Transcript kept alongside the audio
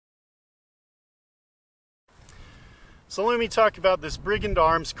So let me talk about this Brigand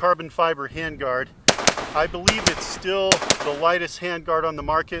Arms carbon fiber handguard. I believe it's still the lightest handguard on the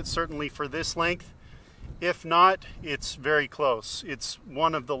market, certainly for this length. If not, it's very close. It's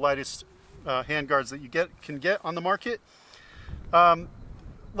one of the lightest handguards that you can get on the market.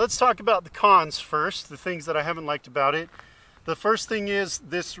 Let's talk about the cons first, the things that I haven't liked about it. The first thing is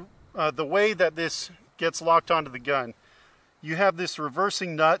this, the way that this gets locked onto the gun. You have this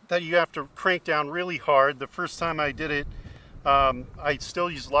reversing nut that you have to crank down really hard. The first time I did it, I still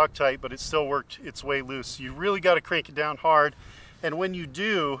used Loctite, but it still worked its way loose. You really got to crank it down hard, and when you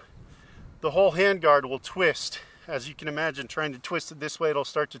do, the whole handguard will twist. As you can imagine, trying to twist it this way, it'll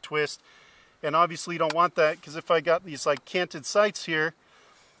start to twist. And obviously you don't want that, because if I got these like canted sights here,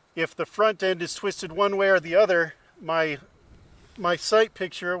 if the front end is twisted one way or the other, my sight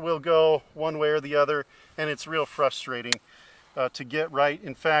picture will go one way or the other, and it's real frustrating to get right.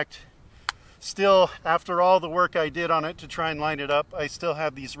 In fact, still, after all the work I did on it to try and line it up, I still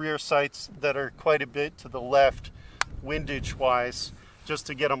have these rear sights that are quite a bit to the left, windage wise, just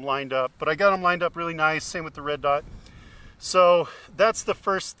to get them lined up. But I got them lined up really nice, same with the red dot. So that's the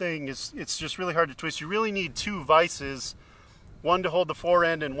first thing, is it's just really hard to twist. You really need two vices, one to hold the fore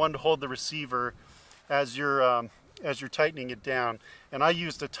end and one to hold the receiver as you're tightening it down. And I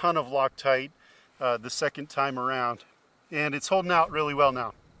used a ton of Loctite the second time around, and it's holding out really well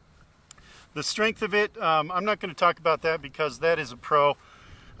now. The strength of it, I'm not going to talk about that because that is a pro.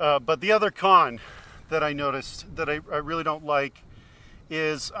 But the other con that I noticed that I really don't like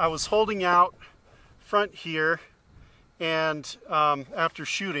is I was holding out front here, and after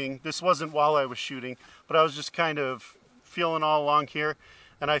shooting, this wasn't while I was shooting, but I was just kind of feeling all along here,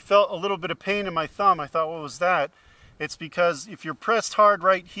 and I felt a little bit of pain in my thumb. I thought, what was that? It's because if you're pressed hard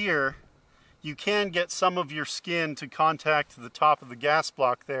right here, you can get some of your skin to contact the top of the gas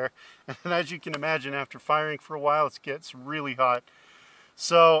block there. And as you can imagine, after firing for a while, it gets really hot.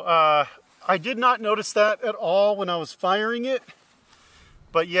 So I did not notice that at all when I was firing it.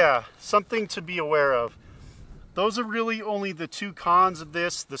 But yeah, something to be aware of. Those are really only the two cons of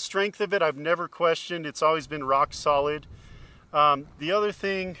this. The strength of it, I've never questioned. It's always been rock solid. The other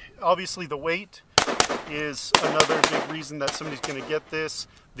thing, obviously the weight is another big reason that somebody's going to get this.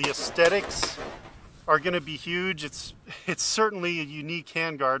 The aesthetics are going to be huge. It's certainly a unique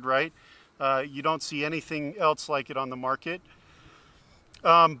handguard, right? You don't see anything else like it on the market.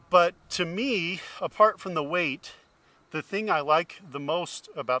 But to me, apart from the weight, the thing I like the most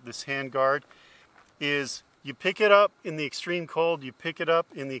about this handguard is you pick it up in the extreme cold, you pick it up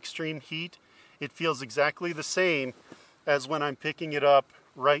in the extreme heat. It feels exactly the same as when I'm picking it up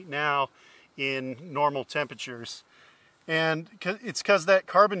right now in normal temperatures. And it's because that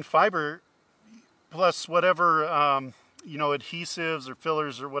carbon fiber plus whatever adhesives or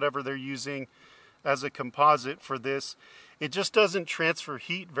fillers or whatever they're using as a composite for this, it just doesn't transfer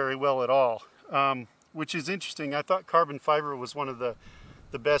heat very well at all, which is interesting. I thought carbon fiber was one of the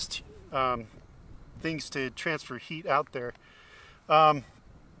best things to transfer heat out there.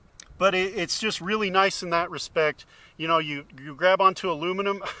 But it's just really nice in that respect. You know, you grab onto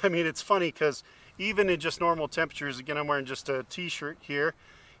aluminum. I mean, it's funny because even in just normal temperatures, again, I'm wearing just a t-shirt here.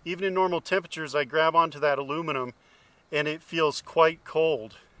 Even in normal temperatures, I grab onto that aluminum and it feels quite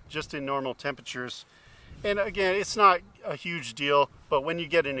cold just in normal temperatures. And again, it's not a huge deal, but when you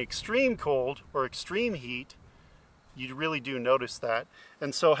get an extreme cold or extreme heat, you really do notice that.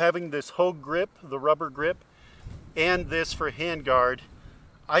 And so having this Hogue grip, the rubber grip, and this for handguard,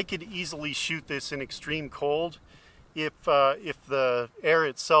 I could easily shoot this in extreme cold. If the air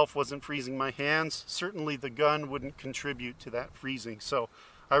itself wasn't freezing my hands, certainly the gun wouldn't contribute to that freezing. So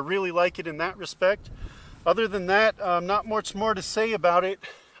I really like it in that respect. Other than that, not much more to say about it.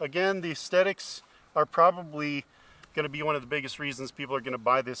 Again, the aesthetics are probably going to be one of the biggest reasons people are going to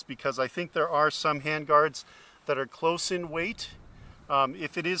buy this, because I think there are some handguards that are close in weight.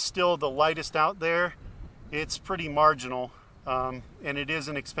 If it is still the lightest out there, it's pretty marginal. And it is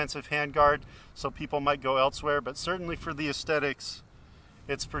an expensive handguard, so people might go elsewhere, but certainly for the aesthetics,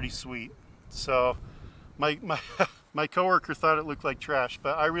 it's pretty sweet. So my coworker thought it looked like trash,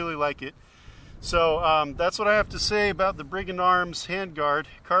 but I really like it. So that's what I have to say about the Brigand Arms handguard,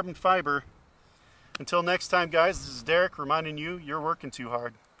 carbon fiber. Until next time, guys, this is Derek reminding you, you're working too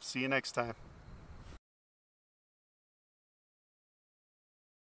hard. See you next time.